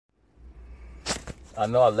I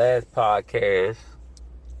know our last podcast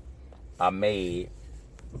I made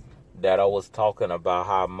that I was talking about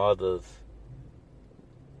how mothers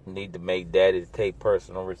need to make daddies take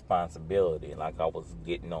personal responsibility, like I was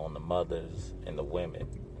getting on the mothers and the women.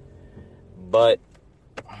 But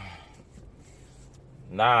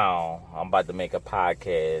now I'm about to make a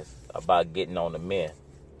podcast about getting on the men.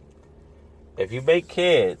 If you make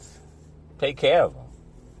kids, take care of them.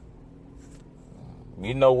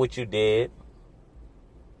 You know what you did.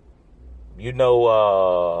 You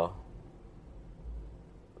know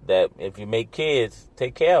that if you make kids,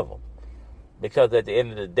 take care of them. Because at the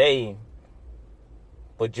end of the day,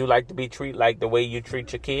 would you like to be treated like the way you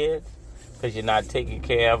treat your kids? Because you're not taking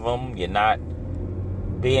care of them. You're not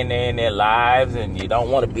being there in their lives. And you don't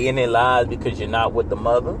want to be in their lives because you're not with the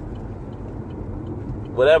mother.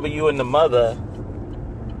 Whatever you and the mother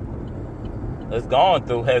is going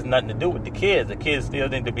through has nothing to do with the kids. The kids still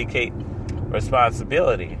need to be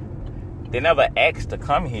responsibility. They never asked to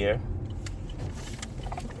come here,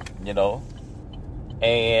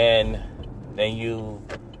 and then you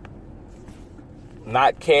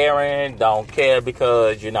not caring, don't care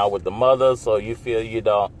because you're not with the mother, so you feel you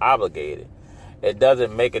don't obligated. It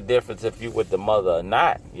doesn't make a difference if you're with the mother or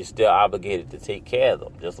not. You're still obligated to take care of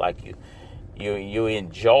them, just like you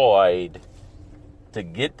enjoyed to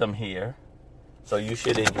get them here, so you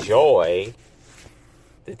should enjoy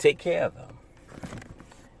to take care of them.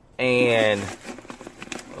 And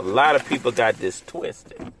a lot of people got this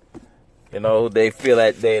twisted. They feel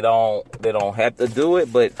that they don't have to do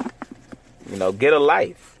it, but get a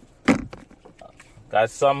life. Got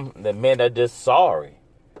the men are just sorry.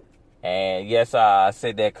 And yes, I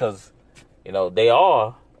say that because they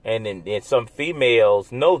are, and some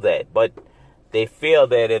females know that, but they feel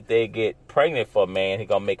that if they get pregnant for a man, he's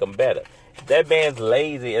gonna make them better. If that man's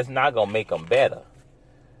lazy, it's not gonna make them better.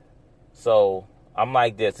 So I'm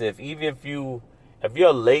like this: if you're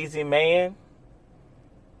a lazy man,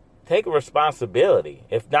 take responsibility.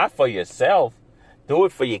 If not for yourself, do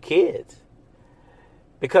it for your kids.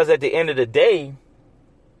 Because at the end of the day,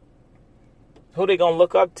 who they gonna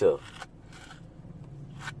look up to?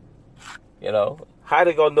 How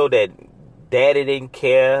they gonna know that daddy didn't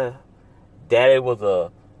care? Daddy was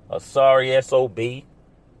a sorry SOB. He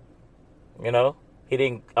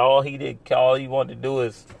didn't. All he wanted to do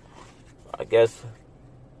is, I guess,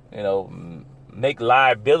 make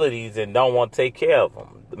liabilities and don't want to take care of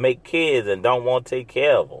them. Make kids and don't want to take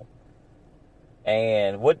care of them.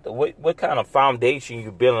 And what kind of foundation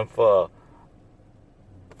you building for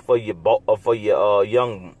your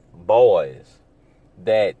young boys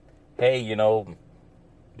that, hey,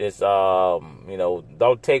 this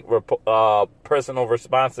don't take personal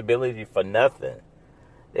responsibility for nothing.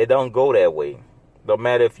 They don't go that way. No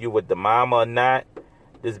matter if you with the mama or not,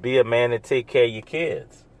 just be a man and take care of your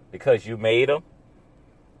kids because you made them,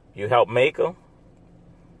 you helped make them,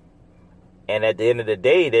 and at the end of the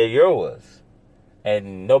day, they're yours,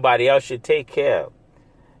 and nobody else should take care of.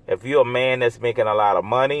 If you're a man that's making a lot of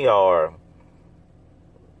money, or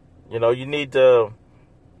you need to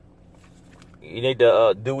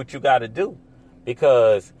do what you got to do,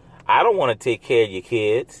 because I don't want to take care of your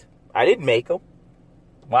kids. I didn't make them.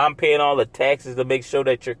 Well, I'm paying all the taxes to make sure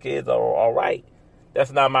that your kids are all right.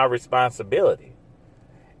 That's not my responsibility,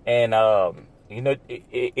 and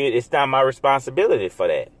it's not my responsibility for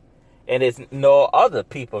that, and it's no other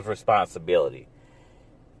people's responsibility.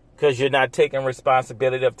 Because you're not taking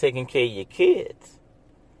responsibility of taking care of your kids.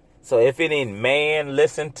 So if any man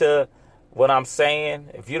listen to what I'm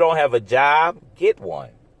saying, if you don't have a job, get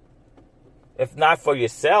one. If not for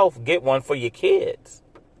yourself, get one for your kids.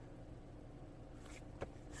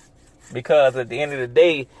 Because at the end of the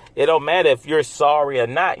day, it don't matter if you're sorry or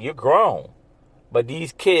not. You're grown. But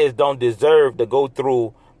these kids don't deserve to go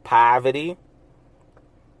through poverty,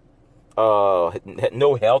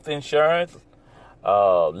 no health insurance,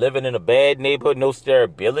 living in a bad neighborhood, no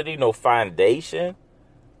stability, no foundation,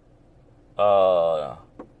 no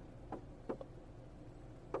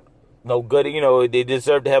good, they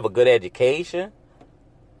deserve to have a good education.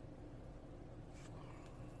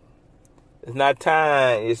 It's not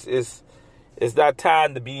time. It's not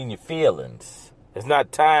time to be in your feelings. It's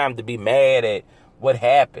not time to be mad at what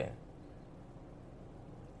happened.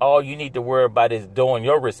 All you need to worry about is doing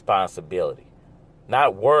your responsibility,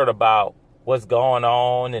 not worried about what's going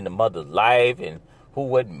on in the mother's life and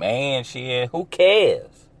what man she in. Who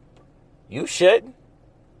cares? You shouldn't.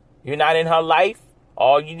 You're not in her life.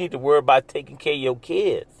 All you need to worry about is taking care of your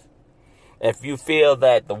kids. If you feel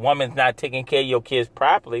that the woman's not taking care of your kids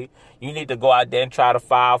properly, you need to go out there and try to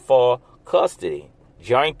file for custody.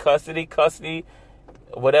 Joint custody,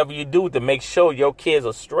 whatever you do to make sure your kids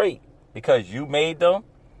are straight because you made them.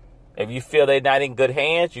 If you feel they're not in good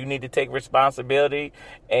hands, you need to take responsibility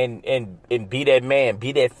and be that man,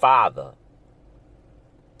 be that father.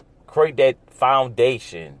 Create that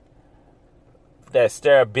foundation, that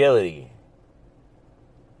stability,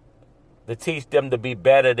 to teach them to be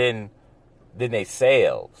better than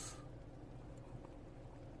themselves.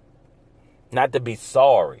 Not to be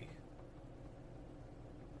sorry.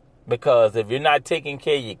 Because if you're not taking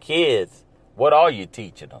care of your kids, what are you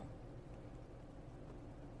teaching them?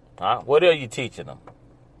 Huh? What are you teaching them?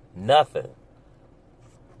 Nothing.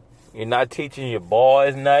 You're not teaching your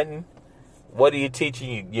boys nothing. What are you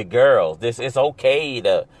teaching your girls? It's okay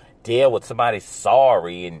to deal with somebody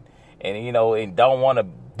sorry and don't want to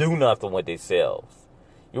do nothing with themselves.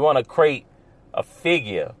 You want to create a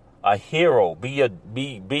figure, a hero. Be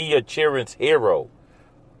your children's hero.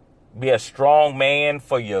 Be a strong man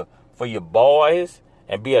for your boys,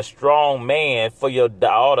 and be a strong man for your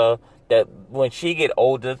daughter, that when she get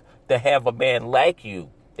older, to have a man like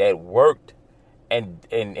you that worked and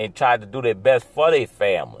tried to do their best for their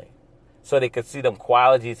family, so they could see them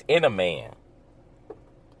qualities in a man.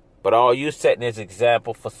 But all you setting is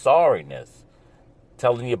example for sorriness,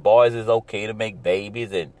 telling your boys it's okay to make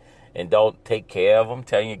babies and don't take care of them,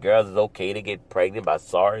 telling your girls it's okay to get pregnant by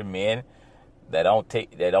sorry men that don't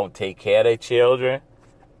take care of their children.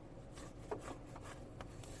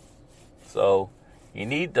 So you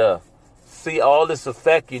need to see all this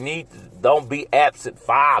effect. You need to don't be absent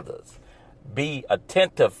fathers. Be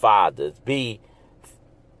attentive fathers. Be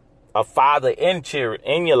a father in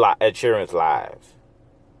your children's lives.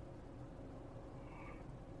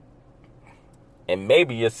 And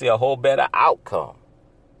maybe you'll see a whole better outcome.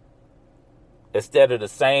 Instead of the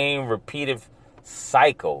same repeated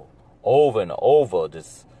cycle over and over.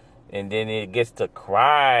 And then it gets to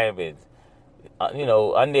crime and,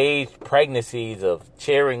 underage pregnancies of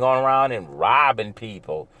cheering on around and robbing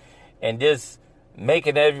people. And just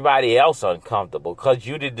making everybody else uncomfortable because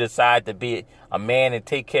you did decide to be a man and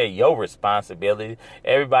take care of your responsibility.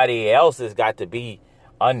 Everybody else has got to be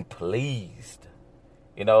unpleased.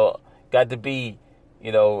 Got to be,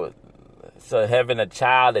 so having a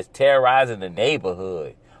child that's terrorizing the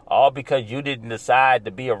neighborhood. All because you didn't decide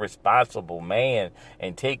to be a responsible man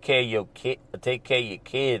and take care of your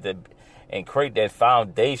kids and create that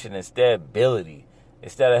foundation and stability.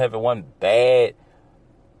 Instead of having one bad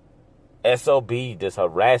SOB just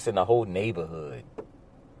harassing the whole neighborhood.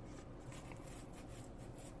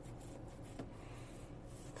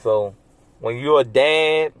 So when you're a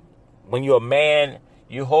dad, when you're a man,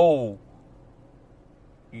 you hold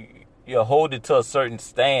it to a certain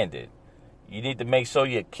standard. You need to make sure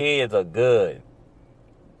your kids are good.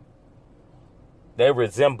 They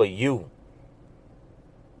resemble you.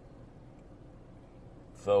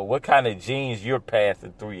 So what kind of genes you're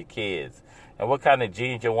passing through your kids? And what kind of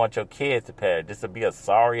genes you want your kids to pass? Just to be a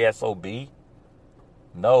sorry SOB?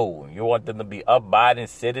 No. You want them to be abiding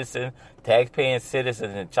citizens, tax-paying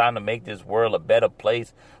citizens, and trying to make this world a better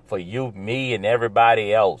place for you, me, and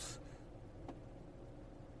everybody else.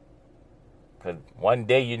 Because one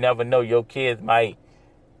day you never know, your kids might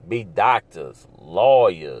be doctors,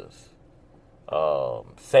 lawyers,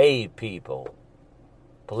 save people,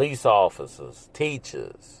 police officers,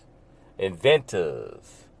 teachers,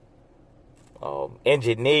 inventors,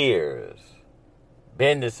 engineers,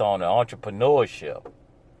 business owner, entrepreneurship.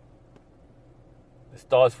 It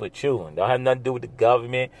starts with you. It don't have nothing to do with the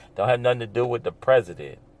government. Don't have nothing to do with the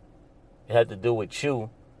president. It has to do with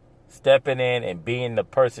you stepping in and being the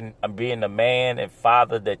person, being the man and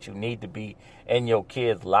father that you need to be in your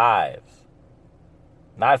kids' lives.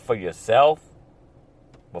 Not for yourself,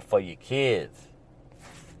 but for your kids.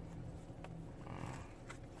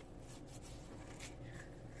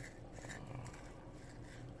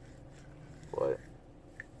 But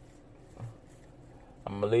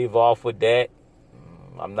I'm going to leave off with that.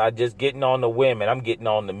 I'm not just getting on the women. I'm getting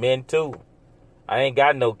on the men too. I ain't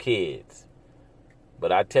got no kids.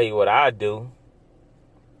 But I tell you what I do.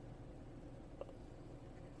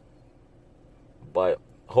 But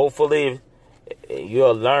hopefully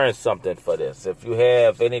you'll learn something for this. If you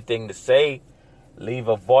have anything to say, leave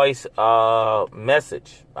a voice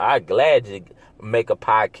message. I'm glad to make a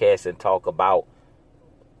podcast and talk about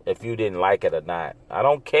if you didn't like it or not. I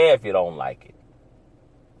don't care if you don't like it.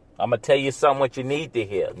 I'm going to tell you something what you need to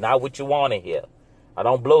hear, not what you want to hear. I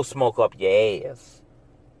don't blow smoke up your ass.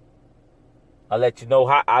 I'll let you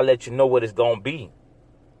know what it's going to be.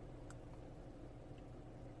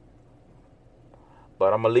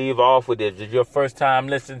 But I'm going to leave off with this. If it's your first time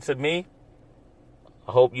listening to me,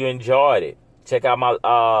 I hope you enjoyed it. Check out my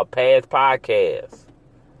past podcasts.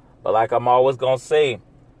 But like I'm always going to say,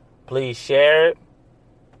 please share it,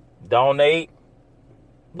 donate,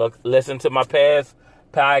 listen to my past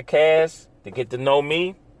podcasts to get to know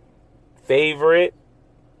me, favorite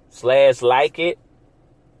 / like it,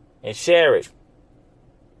 and share it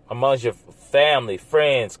amongst your family,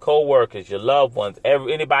 friends, co-workers, your loved ones,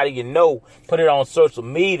 anybody you know. Put it on social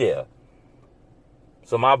media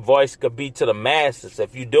so my voice could be to the masses.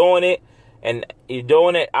 If you're doing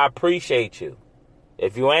it, I appreciate you.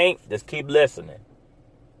 If you ain't, just keep listening.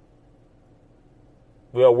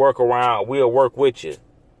 We'll work with you.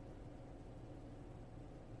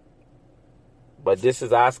 But this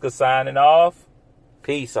is Oscar signing off.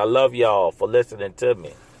 Peace. I love y'all for listening to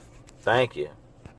me. Thank you.